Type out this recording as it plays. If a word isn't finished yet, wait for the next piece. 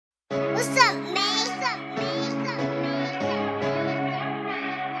What's up, man?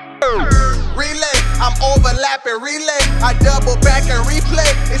 Relay, I'm overlapping relay. I double back and replay.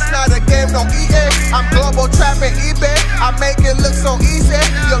 It's not a game, no EA. I'm global trapping eBay. I make it look so easy.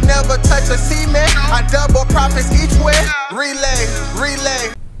 You'll never touch a cement. I double profits each way.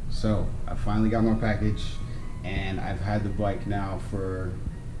 Relay. So I finally got my package, and I've had the bike now for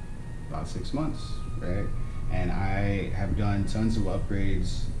about 6 months, right? And I have done tons of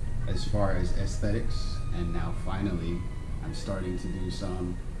upgrades as far as aesthetics, and now finally I'm starting to do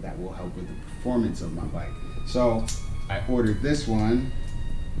some that will help with the performance of my bike. So I ordered this one,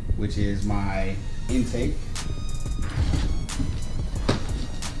 which is my intake.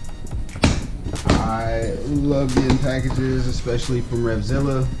 I love getting packages, especially from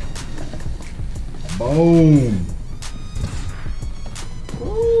Revzilla. Boom!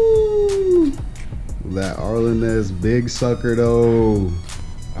 Woo! That Arlen Ness Big Sucker though.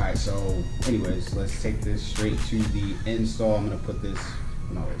 Alright, so anyways, let's take this straight to the install. I'm gonna put this,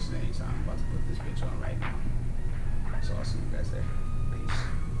 no wasting any time, I'm about to put this bitch on right now. So I'll see you guys there. Peace.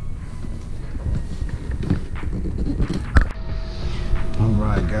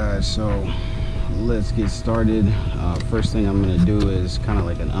 Alright guys, so let's get started. First thing I'm gonna do is kind of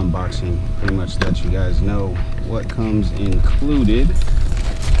like an unboxing, pretty much let you guys know what comes included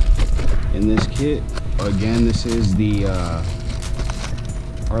in this kit. Again, this is the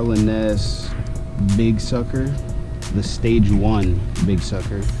Arlen Ness Big Sucker, the stage 1 Big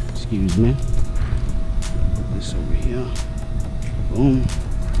Sucker, excuse me. Put this over here. Boom.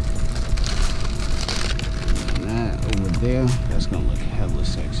 And that over there, that's gonna look hella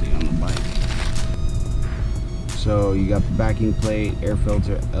sexy on the bike. So you got the backing plate, air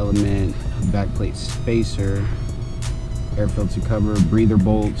filter element, back plate spacer, air filter cover, breather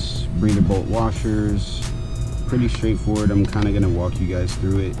bolts, breather bolt washers. Pretty straightforward. I'm kind of going to walk you guys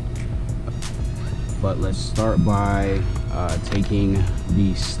through it. But let's start by taking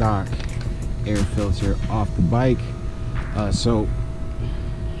the stock air filter off the bike. So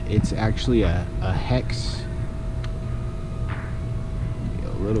it's actually a Hex, a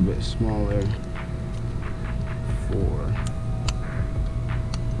little bit smaller. Oh,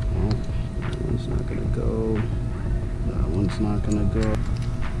 that one's not gonna go. That one's not gonna go.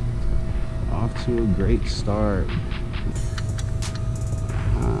 Off to a great start.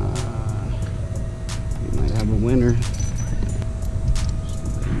 We might have a winner.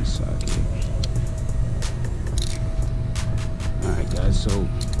 Alright guys, so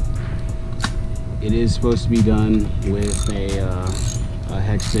it is supposed to be done with a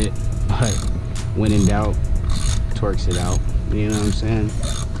hex bit, but when in doubt, torques it out. You know what I'm saying?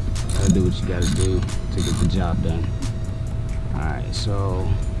 Gotta do what you gotta do to get the job done. Alright, so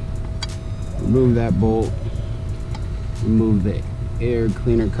remove that bolt, remove the air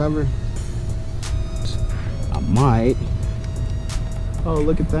cleaner cover. I might, oh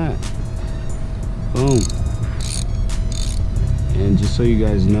look at that, boom. And just so you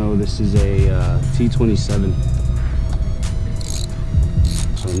guys know, this is a T27.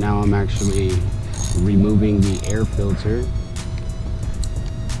 So now I'm actually removing the air filter.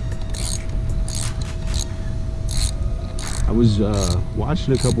 I was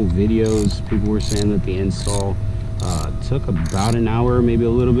watching a couple videos. People were saying that the install took about an hour, maybe a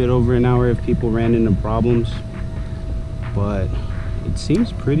little bit over an hour if people ran into problems, but it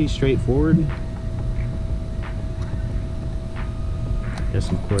seems pretty straightforward. I guess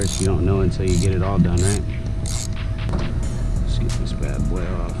of course you don't know until you get it all done, right? Let's get this bad boy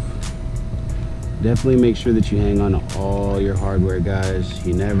off. Definitely make sure that you hang on to all your hardware, guys.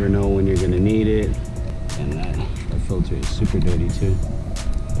 You never know when you're gonna need it. And that filter is super dirty too.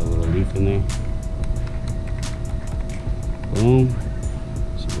 Got a little leaf in there. Boom.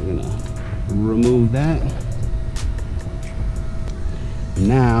 So we're gonna remove that.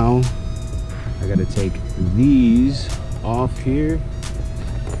 Now I gotta take these off here.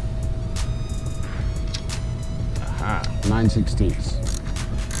 Aha, 9/16.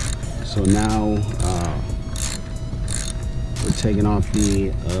 So now we're taking off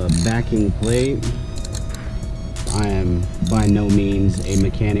the backing plate. I am by no means a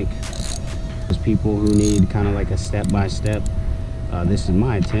mechanic. There's people who need kind of like a step-by-step. This is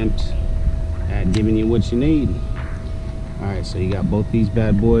my attempt at giving you what you need. All right, so you got both these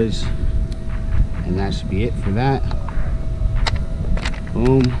bad boys, and that should be it for that.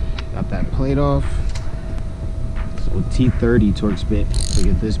 Boom, got that plate off. So T30 Torx bit to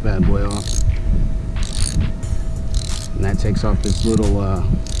get this bad boy off. And that takes off this little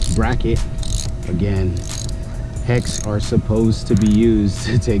bracket. Again, Hex are supposed to be used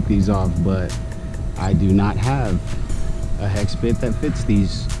to take these off, but I do not have a hex bit that fits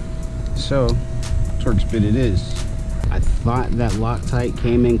these. So Torx bit it is. I thought that Loctite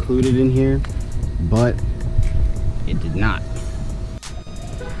came included in here, but it did not.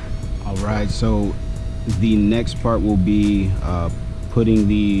 All right, so the next part will be putting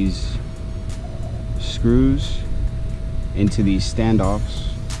these screws into these standoffs.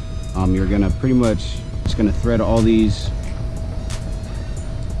 You're gonna pretty much just gonna thread all these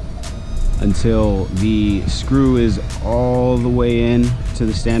until the screw is all the way in to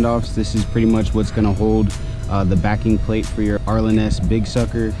the standoffs. This is pretty much what's gonna hold the backing plate for your Arlen Ness Big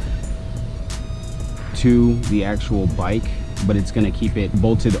Sucker to the actual bike, but it's gonna keep it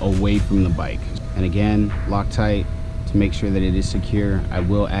bolted away from the bike. And again, Loctite to make sure that it is secure. I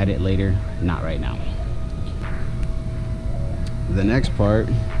will add it later, not right now. The next part,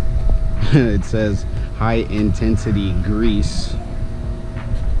 it says high intensity grease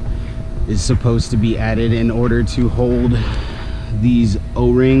is supposed to be added in order to hold these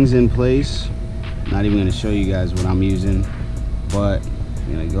O-rings in place. Not even gonna show you guys what I'm using, but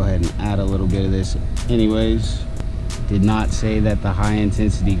I'm gonna go ahead and add a little bit of this anyways. Did not say that the high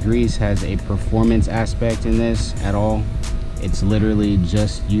intensity grease has a performance aspect in this at all. It's literally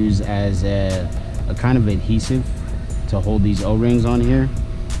just used as a kind of adhesive to hold these O-rings on here,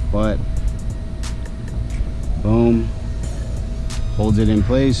 but boom, holds it in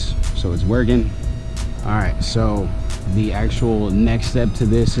place, so it's working. All right, so the actual next step to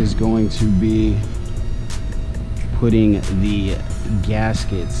this is going to be putting the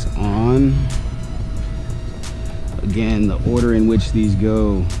gaskets on. Again, the order in which these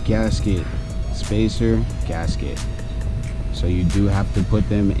go: gasket, spacer, gasket. So you do have to put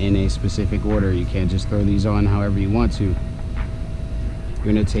them in a specific order. You can't just throw these on however you want to. You're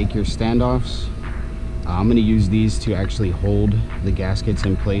gonna take your standoffs. I'm gonna use these to actually hold the gaskets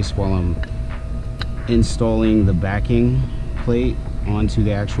in place while I'm installing the backing plate onto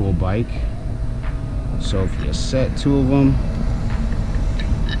the actual bike. So if you set 2 of them,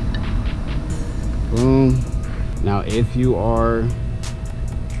 boom. Now if you are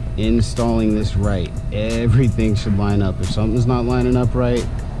installing this right, everything should line up. If something's not lining up right,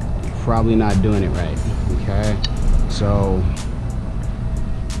 you're probably not doing it right, okay? So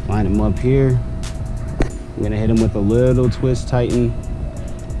line them up here. I'm gonna hit them with a little twist tighten.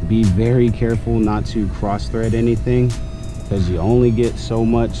 Be very careful not to cross thread anything, because you only get so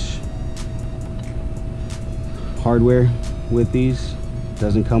much hardware with these. It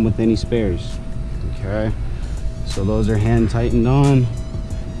doesn't come with any spares, okay? So those are hand tightened on.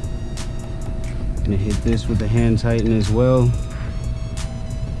 Gonna hit this with the hand tighten as well.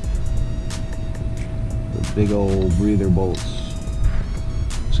 The big old breather bolts.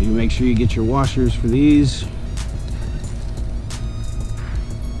 So you make sure you get your washers for these.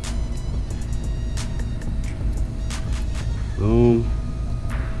 Boom.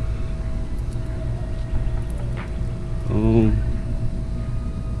 Boom.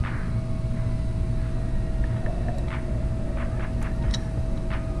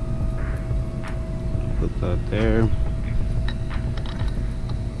 Put that there.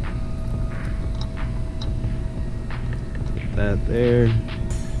 Put that there.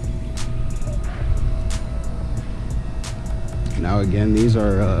 Now again, these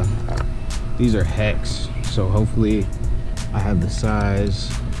are Hex, so hopefully I have the size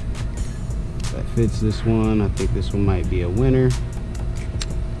that fits this one. I think this one might be a winner.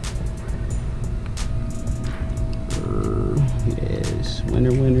 Yes,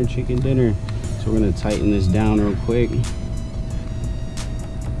 winner, winner, chicken dinner. So we're gonna tighten this down real quick.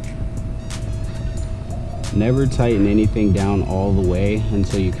 Never tighten anything down all the way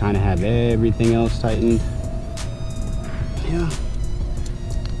until you kind of have everything else tightened. Yeah.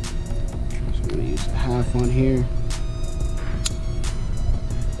 So I'm gonna use a half on here.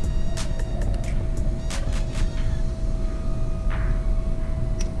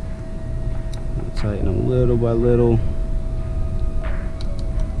 Tighten them little by little.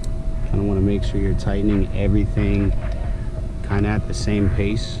 Kind of want to make sure you're tightening everything kind of at the same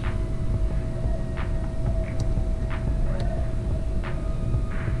pace.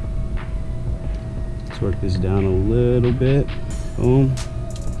 Let's work this down a little bit. Boom.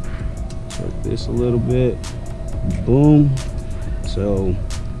 Let's work this a little bit. Boom. So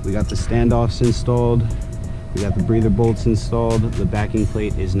we got the standoffs installed. We got the breather bolts installed. The backing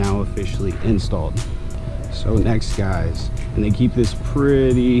plate is now officially installed. So next, guys, and they keep this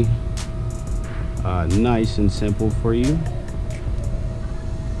pretty nice and simple for you.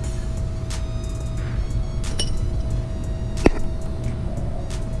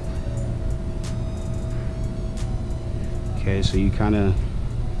 Okay, so you kind of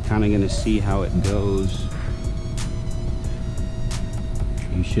gonna see how it goes.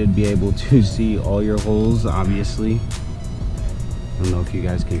 You should be able to see all your holes, obviously. I don't know if you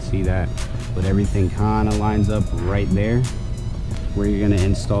guys can see that, but everything kind of lines up right there where you're going to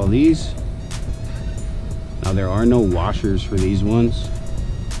install these. Now there are no washers for these ones,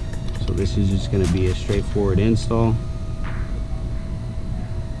 so this is just going to be a straightforward install.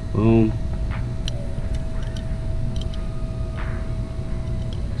 Boom.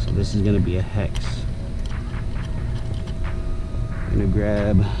 So this is going to be a hex. I'm going to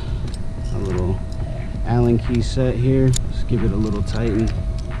grab a little Allen key set here. Just give it a little tighten.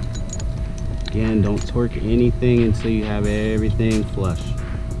 Again, don't torque anything until you have everything flush.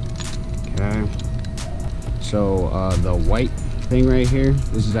 Okay. So the white thing right here,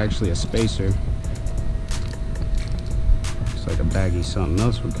 this is actually a spacer. Looks like a baggie something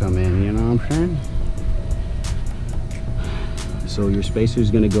else would come in, you know what I'm saying? So your spacer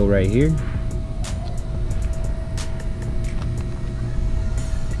is going to go right here.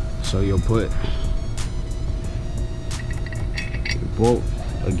 So you'll put your bolt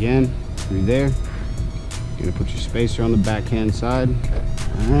again through there. You're going to put your spacer on the backhand side.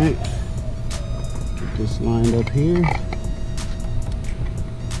 All right. Get this lined up here.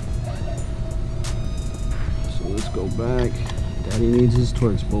 So let's go back. Daddy needs his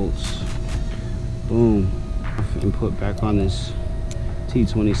Torx bolts. Boom. And put back on this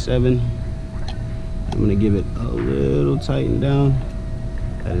T27. I'm going to give it a little tighten down.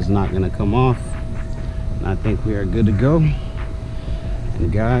 That is not going to come off. And I think we are good to go.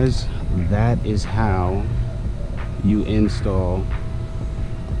 And guys, that is how you install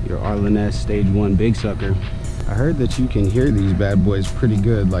your Arlen Ness Stage 1 Big Sucker. I heard that you can hear these bad boys pretty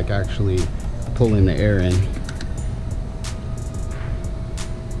good, like actually pulling the air in.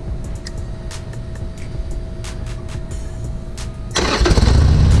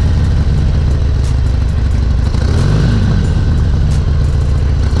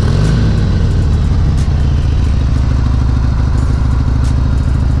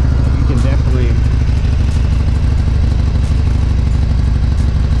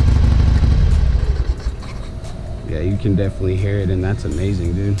 You can definitely hear it, and that's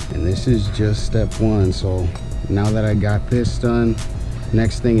amazing, dude. And this is just step one. So now that I got this done,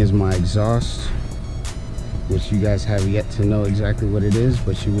 next thing is my exhaust, which you guys have yet to know exactly what it is,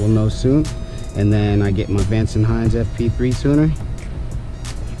 but you will know soon. And then I get my Vance & Hines FP3 tuner,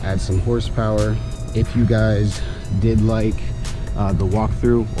 add some horsepower. If you guys did like the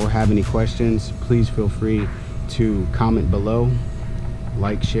walkthrough or have any questions, please feel free to comment below.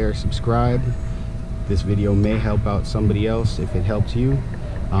 Like, share, subscribe. This video may help out somebody else if it helped you.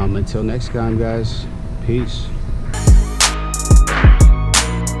 Until next time, guys, peace.